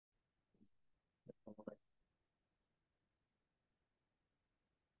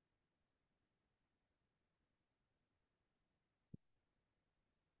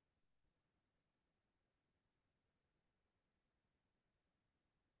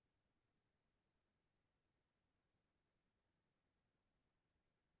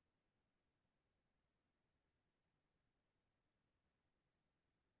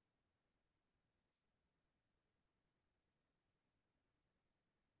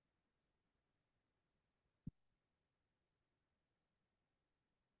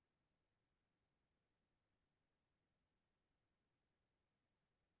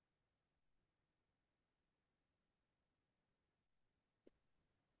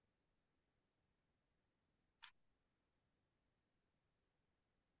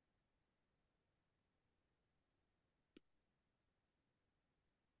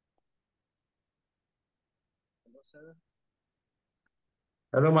sir.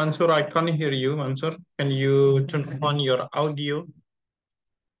 Hello, Mansur. I can't hear you, Mansur. Can you turn on your audio?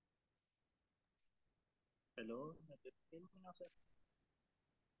 Hello. Do you hear me now, sir?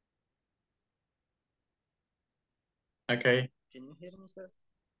 Okay. Can you hear me, sir?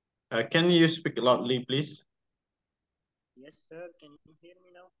 Can you speak loudly, please? Yes, sir. Can you hear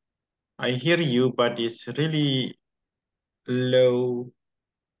me now? I hear you, but it's really low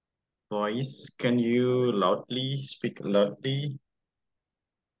voice. Can you loudly speak loudly?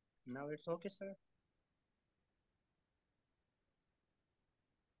 Now it's okay, sir.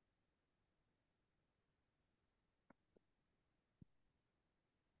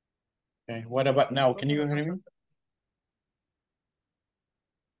 Okay. What about now? It's Can okay you now, hear sir. me?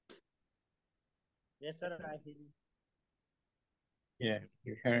 Yes, sir. I hear you. Yeah,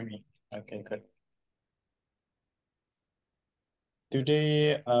 you hear me. Okay, good.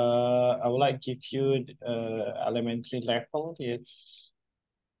 Today, I would like to give you elementary level. It's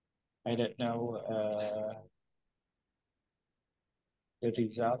I don't know the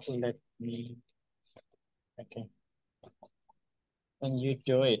result. Let me. Okay. Can you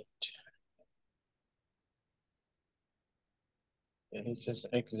do it? This is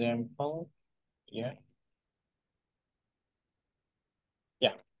example. Yeah.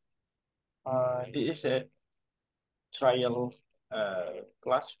 Yeah. This is a trial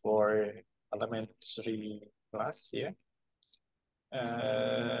class for elementary class. Yeah.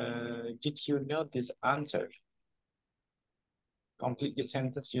 Did you know this answer? Complete the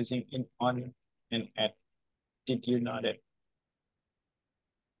sentence using in, on, and at. Did you know that?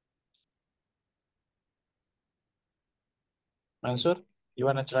 Mansur, you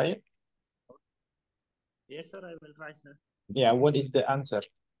wanna try it? Yes, sir. I will try, sir. Yeah. What is the answer?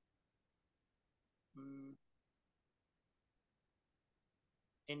 Mm,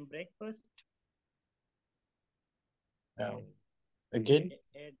 in breakfast, Again?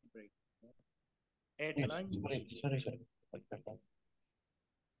 at break, at Yes. lunch, Sorry.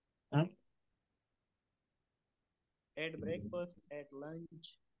 Huh? at breakfast, at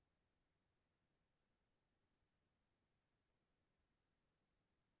lunch,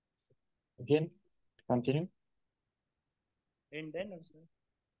 Again? Continue? in dinner, sir.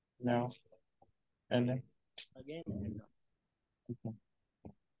 No. And then? Again, at lunch. Mhm.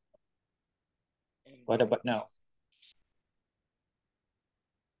 In What about now? breakfast.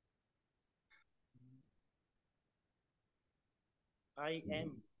 I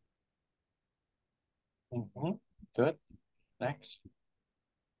am. Good. Next.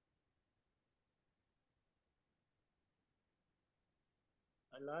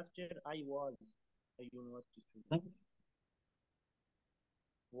 Last year, I was a university student. Mhm.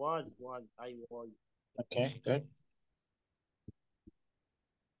 I was. Okay, good.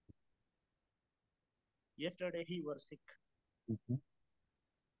 Yesterday, he was sick. Mhm.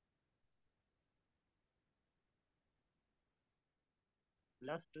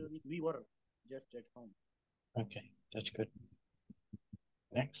 Last week, we were just at home. Okay, that's good.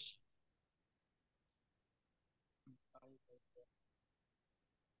 Next.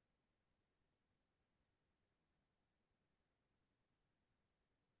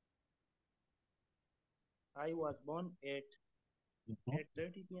 I was born at Mhm.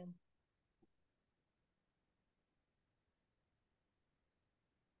 8:30 p.m.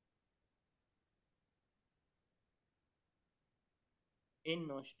 in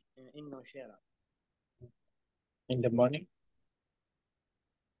Noshera In the morning.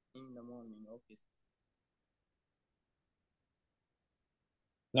 in the morning. Okay.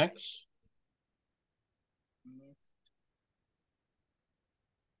 Next. Next,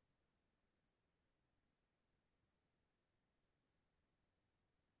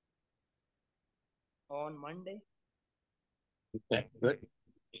 on Monday, Okay, good.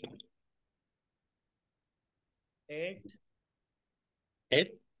 8,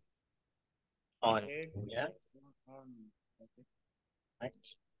 Eight. On. 8 Yeah. on okay,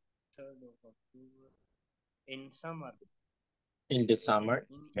 Next. 3rd of October in summer. In the summer.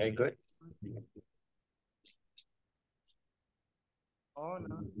 In Okay, good. on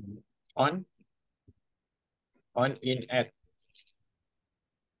On. On, in, at.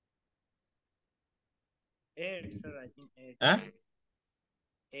 8, sir. I think 8. Huh?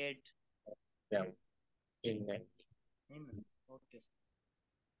 8 Yeah. In, at. in. Okay. Sir.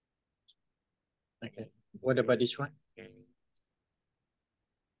 Okay. What about this one?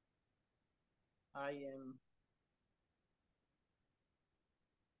 I am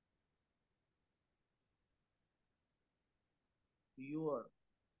your,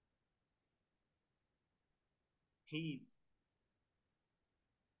 his,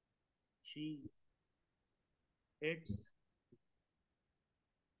 she, It's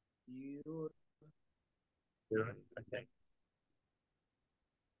your, Okay.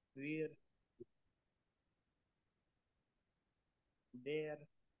 where, there,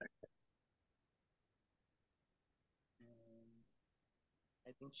 and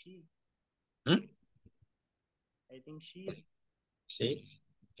I think she's. Hmm? I think she's. She's.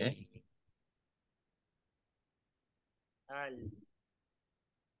 Okay. I'll.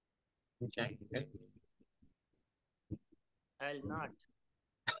 Okay. Good. I'll not.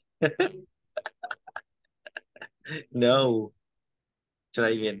 No. Try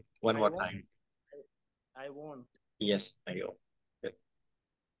again. One I more won't. time. I won't. Yes, I go. Good.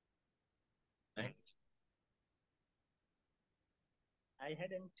 Next. I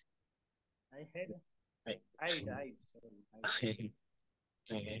hadn't. I had. Right. I died. Sorry. I died.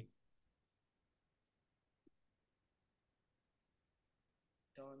 Okay.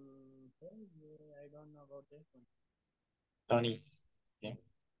 Don't. I don't know about that one. Tony's. Okay.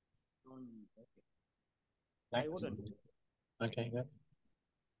 Don't. Okay. I Next. wouldn't. Okay, good.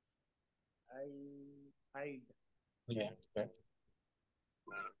 I hide. Yeah, good.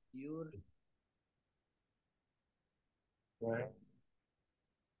 Your. Where?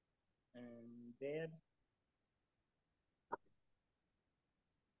 And there.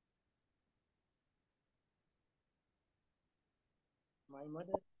 My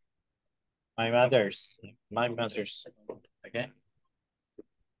mother. My mother's. My mother's. Okay.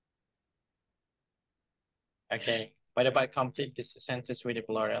 Okay. What about complete this sentence with a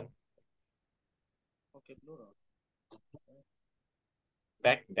plural? Okay, plural.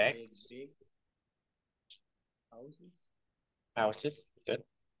 Back, Big, backs, big houses. houses. Good.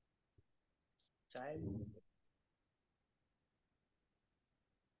 Child.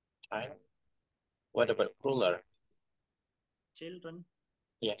 Child. What about plural? Children.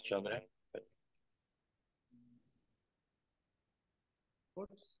 Yeah, children. Good.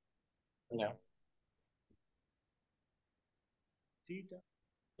 Foots. No. Feet.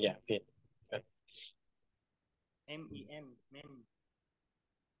 Yeah, fit. Good. MEN. Men.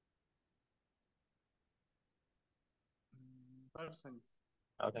 Persons.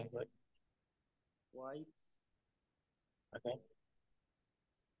 Okay, good. Wives. Okay.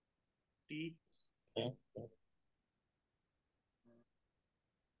 Teeth. Okay. Good.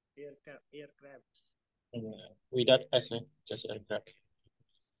 Aircrafts. Without S, just aircraft.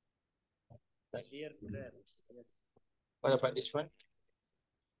 Good. Aircrafts. Yes. What about this one?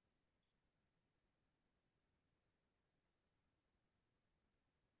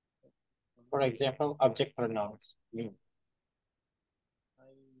 For example, object pronouns. Me, I.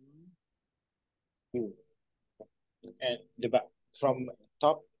 you. And from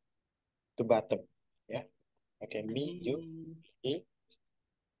top to bottom. Yeah. Okay. Me, you, He.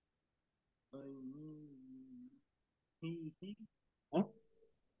 he, He. huh?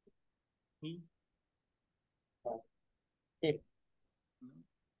 He. Uh, him. No.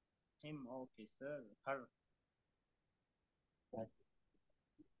 Him. Okay, sir. Her. Uh,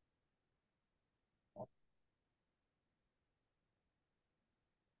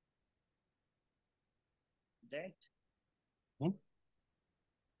 That. hmm?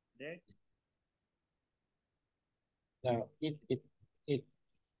 That. Now, it,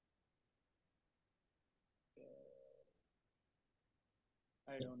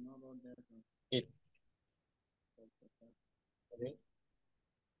 I don't know about that one. it. Okay.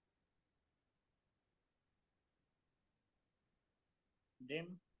 Them.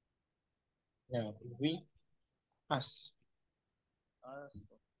 Now, we, us, Us.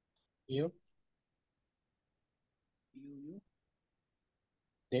 you, You.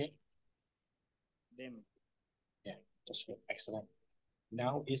 they. Them. Yeah, that's good. Excellent.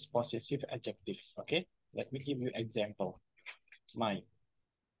 Now is possessive adjective. Okay. Let me give you example. My.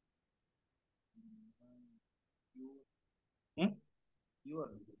 You. Hmm? Your.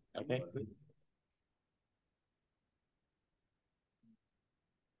 Okay. Your. Good.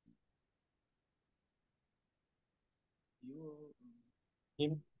 You.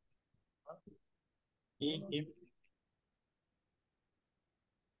 Him, No, he, no. him.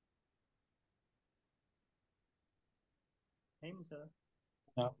 Him, sir.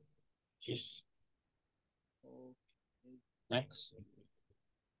 Now, his. Okay. Next.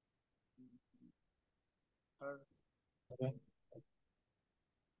 Her. Okay.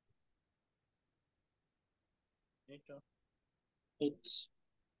 It. It's.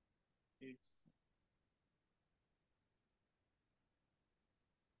 It's.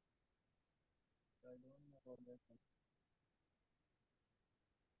 I don't know about that one.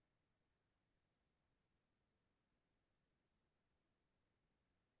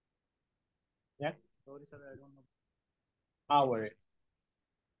 Yeah. Sorry, sir, I don't know. Hour.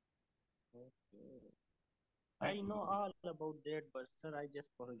 Okay. I know all about that, but sir, I just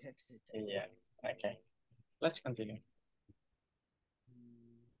forget it. Yeah. Okay. Let's continue.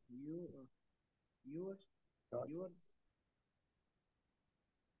 You, yours, Good. yours,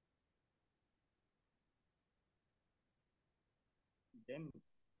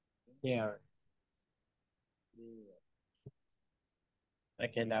 them's, Here. they,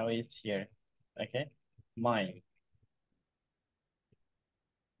 Okay, now it's here. Okay. Mine.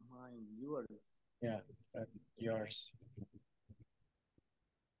 mine, yours, Yeah. Yours.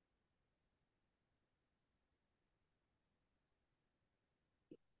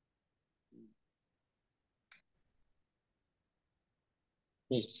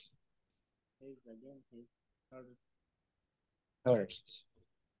 His. his again, his, hers, Hers.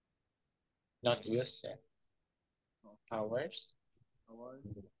 Not yours. Yeah. okay, sir, Ours. ours,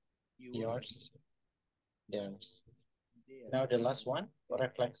 yours, Yours. Theirs. there, Now the last one.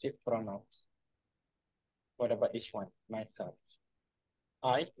 Reflexive pronouns. What about this one? Myself.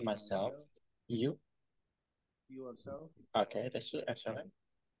 I, okay, myself. myself, You. yourself, Okay, that's good. Excellent.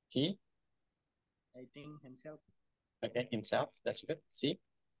 He. I think himself, Okay, himself. That's good. She.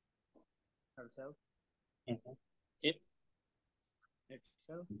 herself, Mhm. It.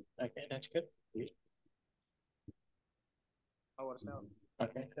 itself, Okay, that's good. We. ourself,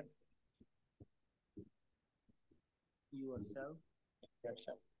 Okay, good. yourself,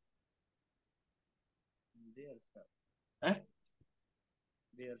 Yourself. their self, Huh?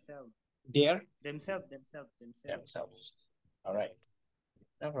 their self, Their. themselves. Themselves. All right.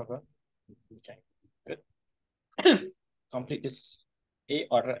 No problem. Okay. Good. Complete this. A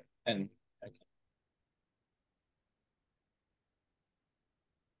or N. Okay.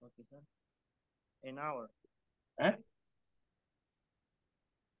 Okay, sir. An hour, Huh?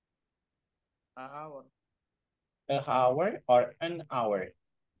 a hour, A hour or an hour.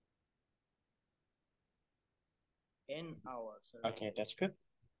 an hour, sir. Okay, that's good.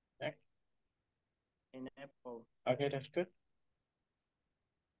 Okay, An apple, okay, that's good.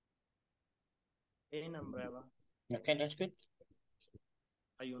 an umbrella, Okay, that's good.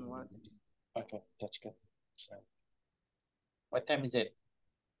 a university. Okay, that's good. So, what time is it?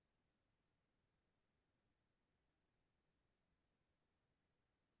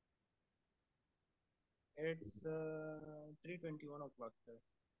 It's 3:21 o'clock, sir.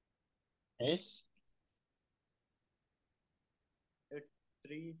 Is It's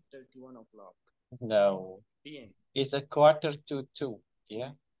 3:31 o'clock no. p.m. It's a quarter to two.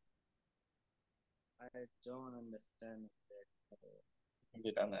 Yeah, I don't understand that.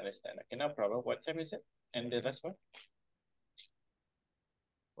 you don't understand. Okay, no problem. What time is it? And the last one?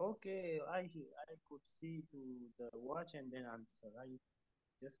 Okay, I could see to the watch and then answer. I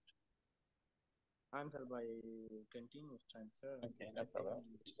just answer by continuous time, sir. Okay, I no think problem.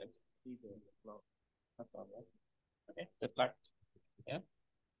 see the clock. No problem. Okay, good luck. Yeah.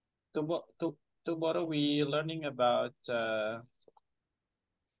 Tomorrow we learning about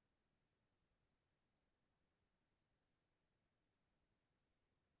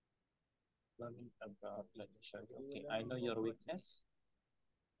let me show you. We Okay, will I learn know about your what, sir? weakness.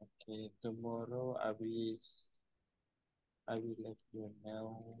 Okay, tomorrow I will let you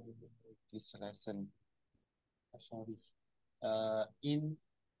know this lesson. Sorry. In,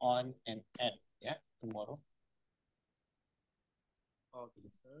 on, and at. Yeah, tomorrow. Okay,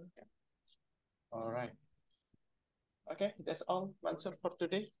 sir. Yeah. All right. Okay, that's all answer Okay, for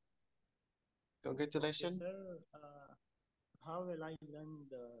today. okay, Congratulations. sir. How will I learn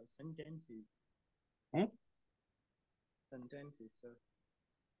the sentences? Hmm? Sentences, sir.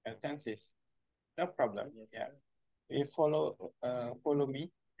 Tenses. No problem. Yes, Yeah. sir. You follow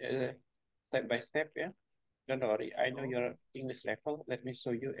me step by step. Yeah. Don't worry. I know your Okay. English level. Let me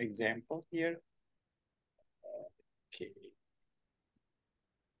show you example here. Okay.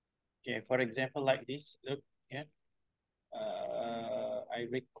 Okay. For example, like this. Look. Yeah. I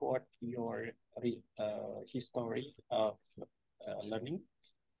record your history of learning.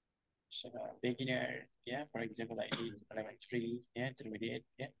 So, beginner, yeah, for example, like this, elementary, yeah, intermediate,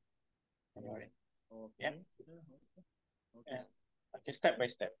 yeah, anyway, yeah, Okay, sir. Okay. Okay, and sir. okay, step by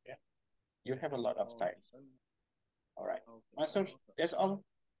step, yeah. You have a lot of time. Okay, sir. All right. Okay, sir. So No problem. that's all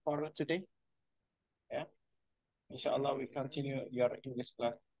for today. Yeah. Inshallah, we Okay, sir. continue your English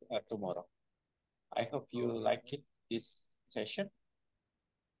class tomorrow. I hope you Okay, like sir. it this session,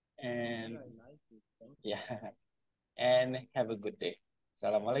 Yes, sir. and I like it. Thank you. yeah, and have a good day.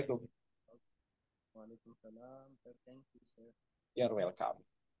 Assalamualaikum. Okay. Walaikum salam, sir. Thank you, sir. You're welcome.